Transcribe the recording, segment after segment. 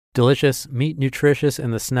Delicious, meat nutritious,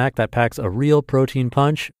 and the snack that packs a real protein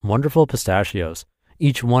punch, Wonderful Pistachios.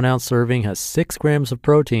 Each 1 ounce serving has 6 grams of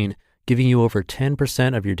protein, giving you over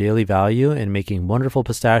 10% of your daily value and making Wonderful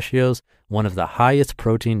Pistachios one of the highest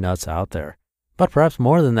protein nuts out there. But perhaps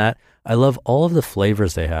more than that, I love all of the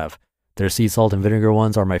flavors they have. Their sea salt and vinegar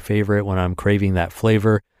ones are my favorite when I'm craving that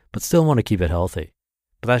flavor, but still want to keep it healthy.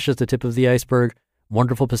 But that's just the tip of the iceberg.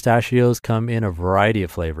 Wonderful Pistachios come in a variety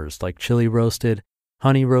of flavors like chili roasted,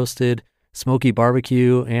 honey roasted, smoky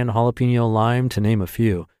barbecue, and jalapeno lime, to name a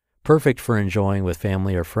few. Perfect for enjoying with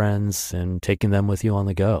family or friends and taking them with you on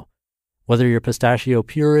the go. Whether you're a pistachio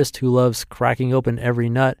purist who loves cracking open every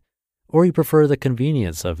nut, or you prefer the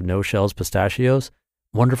convenience of no-shells pistachios,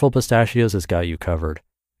 Wonderful Pistachios has got you covered.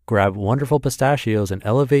 Grab Wonderful Pistachios and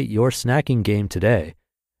elevate your snacking game today.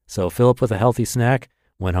 So fill up with a healthy snack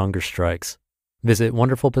when hunger strikes. Visit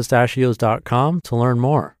wonderfulpistachios.com to learn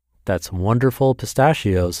more. That's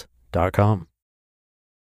wonderfulpistachios.com.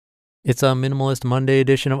 It's a Minimalist Monday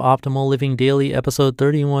edition of Optimal Living Daily, episode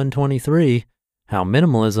 3123, How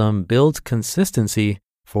Minimalism Builds Consistency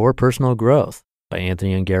for Personal Growth, by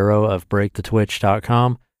Anthony Ongaro of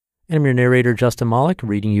breakthetwitch.com. And I'm your narrator, Justin Malik,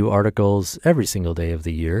 reading you articles every single day of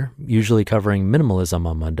the year, usually covering minimalism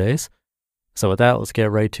on Mondays. So with that, let's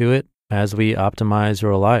get right to it as we optimize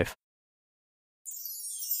your life.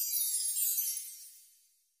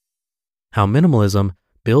 How Minimalism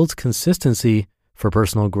Builds Consistency for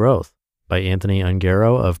Personal Growth, by Anthony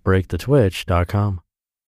Ongaro of breakthetwitch.com.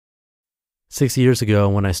 6 years ago,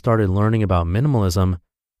 when I started learning about minimalism,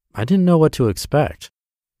 I didn't know what to expect.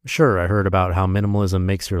 Sure, I heard about how minimalism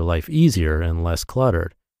makes your life easier and less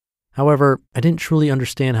cluttered. However, I didn't truly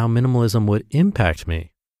understand how minimalism would impact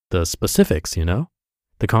me. The specifics, the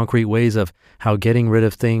concrete ways of how getting rid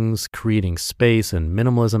of things, creating space, and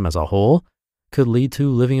minimalism as a whole could lead to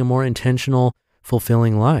living a more intentional,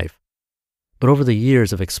 fulfilling life. But over the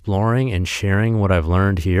years of exploring and sharing what I've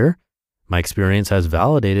learned here, my experience has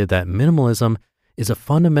validated that minimalism is a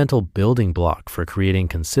fundamental building block for creating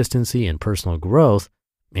consistency in personal growth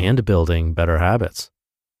and building better habits.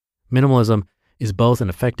 Minimalism is both an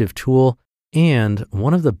effective tool and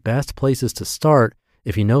one of the best places to start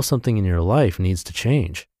if you know something in your life needs to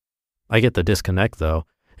change. I get the disconnect though.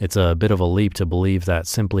 It's a bit of a leap to believe that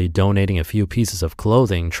simply donating a few pieces of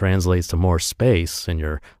clothing translates to more space and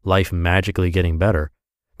your life magically getting better.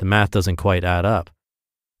 The math doesn't quite add up.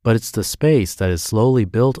 But it's the space that is slowly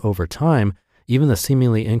built over time, even the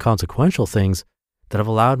seemingly inconsequential things, that have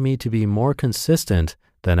allowed me to be more consistent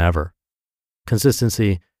than ever.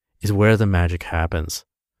 Consistency is where the magic happens.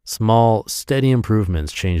 Small, steady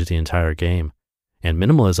improvements change the entire game. And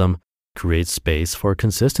minimalism creates space for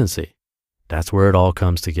consistency. That's where it all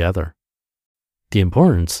comes together. The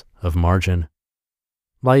importance of margin.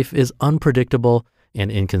 Life is unpredictable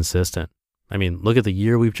and inconsistent. Look at the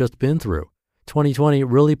year we've just been through. 2020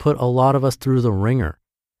 really put a lot of us through the ringer.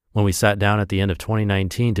 When we sat down at the end of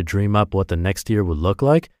 2019 to dream up what the next year would look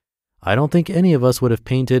like, I don't think any of us would have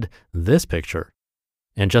painted this picture.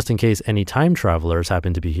 And just in case any time travelers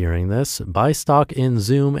happen to be hearing this, buy stock in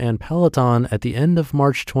Zoom and Peloton at the end of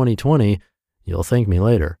March 2020. You'll thank me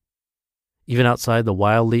later. Even outside the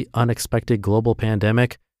wildly unexpected global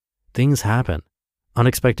pandemic, things happen.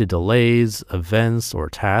 Unexpected delays, events, or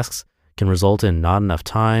tasks can result in not enough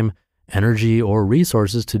time, energy, or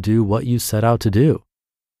resources to do what you set out to do.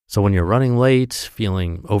 So when you're running late,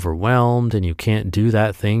 feeling overwhelmed, and you can't do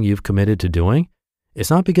that thing you've committed to doing, it's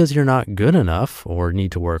not because you're not good enough or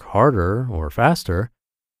need to work harder or faster.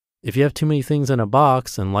 If you have too many things in a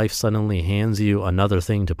box and life suddenly hands you another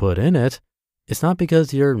thing to put in it, it's not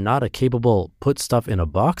because you're not a capable put stuff in a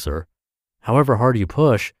boxer. However hard you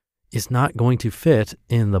push, it's not going to fit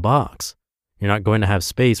in the box. You're not going to have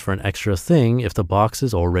space for an extra thing if the box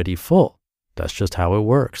is already full. That's just how it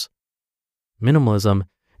works. Minimalism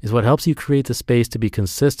is what helps you create the space to be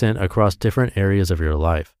consistent across different areas of your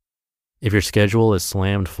life. If your schedule is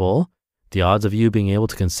slammed full, the odds of you being able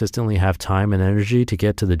to consistently have time and energy to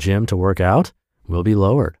get to the gym to work out will be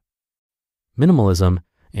lowered. Minimalism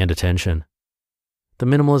and attention. The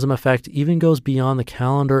minimalism effect even goes beyond the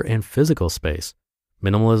calendar and physical space.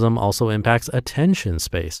 Minimalism also impacts attention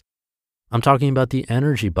space. I'm talking about the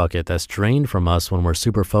energy bucket that's drained from us when we're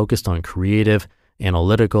super focused on creative,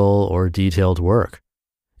 analytical, or detailed work.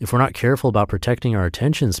 If we're not careful about protecting our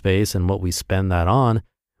attention space and what we spend that on,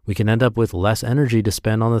 we can end up with less energy to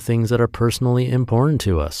spend on the things that are personally important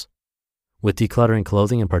to us. With decluttering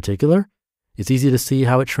clothing in particular, it's easy to see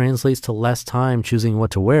how it translates to less time choosing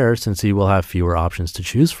what to wear since you will have fewer options to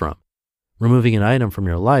choose from. Removing an item from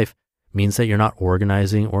your life means that you're not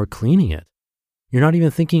organizing or cleaning it. You're not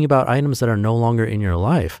even thinking about items that are no longer in your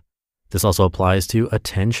life. This also applies to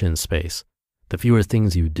attention space. The fewer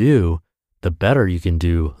things you do, the better you can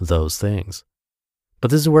do those things.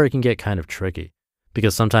 But this is where it can get kind of tricky,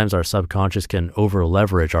 because sometimes our subconscious can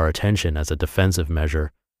over-leverage our attention as a defensive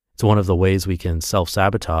measure. It's one of the ways we can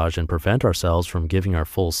self-sabotage and prevent ourselves from giving our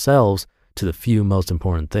full selves to the few most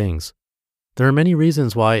important things. There are many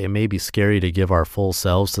reasons why it may be scary to give our full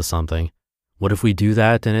selves to something. What if we do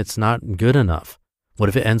that and it's not good enough? What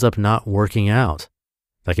if it ends up not working out?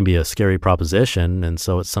 That can be a scary proposition, and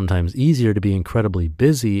so it's sometimes easier to be incredibly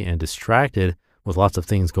busy and distracted with lots of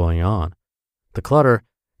things going on. The clutter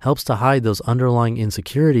helps to hide those underlying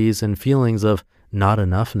insecurities and feelings of not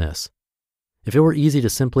enoughness. If it were easy to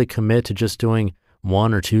simply commit to just doing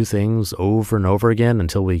one or two things over and over again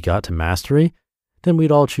until we got to mastery, then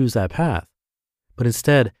we'd all choose that path. But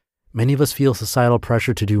instead, many of us feel societal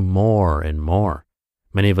pressure to do more and more.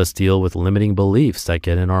 Many of us deal with limiting beliefs that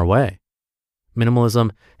get in our way.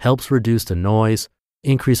 Minimalism helps reduce the noise,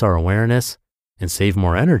 increase our awareness, and save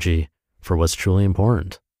more energy for what's truly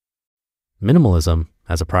important. Minimalism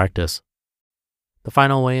as a practice. The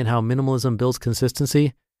final way in how minimalism builds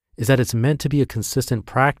consistency is that it's meant to be a consistent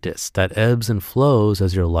practice that ebbs and flows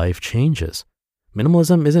as your life changes.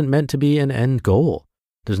 Minimalism isn't meant to be an end goal.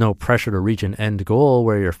 There's no pressure to reach an end goal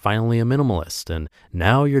where you're finally a minimalist and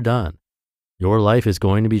now you're done. Your life is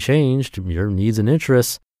going to be changed. Your needs and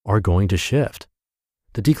interests are going to shift.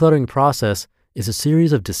 The decluttering process is a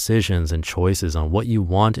series of decisions and choices on what you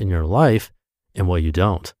want in your life and what you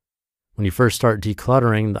don't. When you first start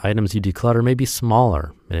decluttering, the items you declutter may be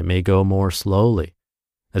smaller and it may go more slowly.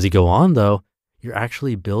 As you go on though, you're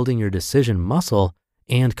actually building your decision muscle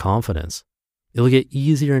and confidence. It'll get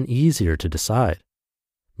easier and easier to decide.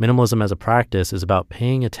 Minimalism as a practice is about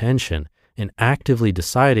paying attention and actively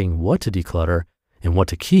deciding what to declutter and what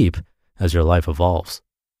to keep as your life evolves.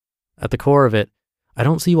 At the core of it, I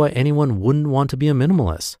don't see why anyone wouldn't want to be a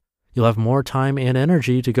minimalist. You'll have more time and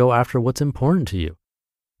energy to go after what's important to you.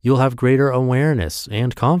 You'll have greater awareness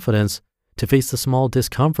and confidence to face the small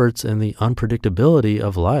discomforts and the unpredictability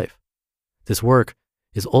of life. This work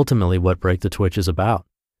is ultimately what Break the Twitch is about,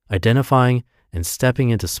 identifying and stepping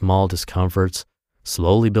into small discomforts,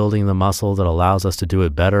 slowly building the muscle that allows us to do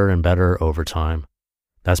it better and better over time.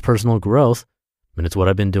 That's personal growth, and it's what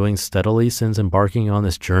I've been doing steadily since embarking on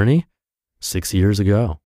this journey 6 years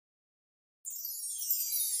ago.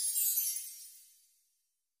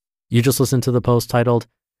 You just listened to the post titled,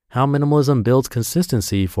 How Minimalism Builds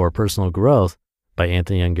Consistency for Personal Growth by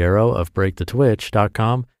Anthony Ongaro of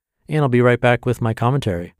breakthetwitch.com, and I'll be right back with my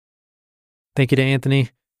commentary. Thank you to Anthony.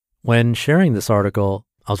 When sharing this article,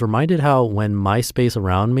 I was reminded how when my space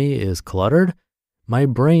around me is cluttered, my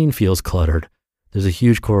brain feels cluttered. There's a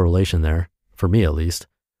huge correlation there, for me at least.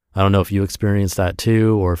 I don't know if you experienced that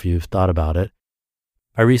too, or if you've thought about it.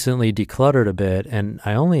 I recently decluttered a bit, and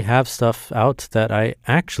I only have stuff out that I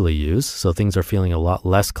actually use, so things are feeling a lot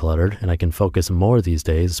less cluttered, and I can focus more these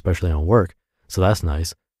days, especially on work, so that's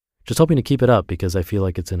nice. Just hoping to keep it up because I feel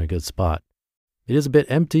like it's in a good spot. It is a bit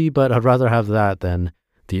empty, but I'd rather have that than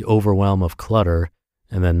the overwhelm of clutter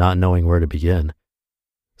and then not knowing where to begin.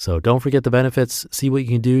 So don't forget the benefits. See what you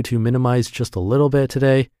can do to minimize just a little bit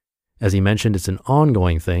today. As he mentioned, it's an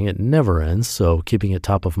ongoing thing. It never ends, so keeping it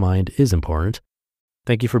top of mind is important.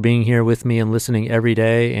 Thank you for being here with me and listening every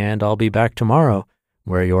day, and I'll be back tomorrow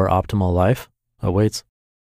where your optimal life awaits.